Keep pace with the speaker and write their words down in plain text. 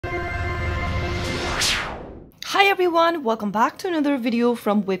Hi everyone, welcome back to another video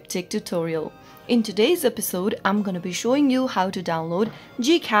from Webtech Tutorial. In today's episode, I'm going to be showing you how to download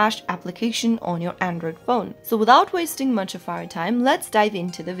GCash application on your Android phone. So without wasting much of our time, let's dive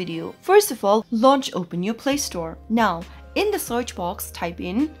into the video. First of all, open your Play Store. Now, in the search box, type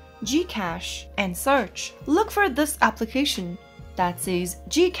in GCash and search. Look for this application that says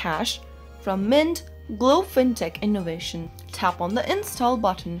GCash from Mint Glow Fintech Innovation. Tap on the install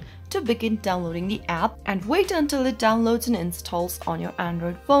button to begin downloading the app and wait until it downloads and installs on your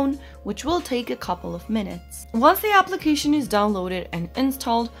Android phone, which will take a couple of minutes. Once the application is downloaded and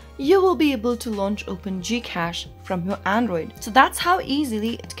installed, you will be able to launch open GCash from your Android. So that's how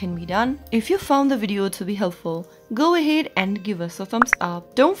easily it can be done. If you found the video to be helpful, go ahead and give us a thumbs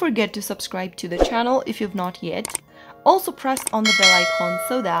up. Don't forget to subscribe to the channel if you've not yet. Also press on the bell icon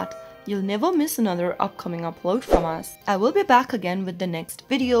so that you'll never miss another upcoming upload from us. I will be back again with the next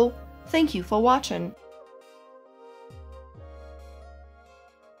video. Thank you for watching.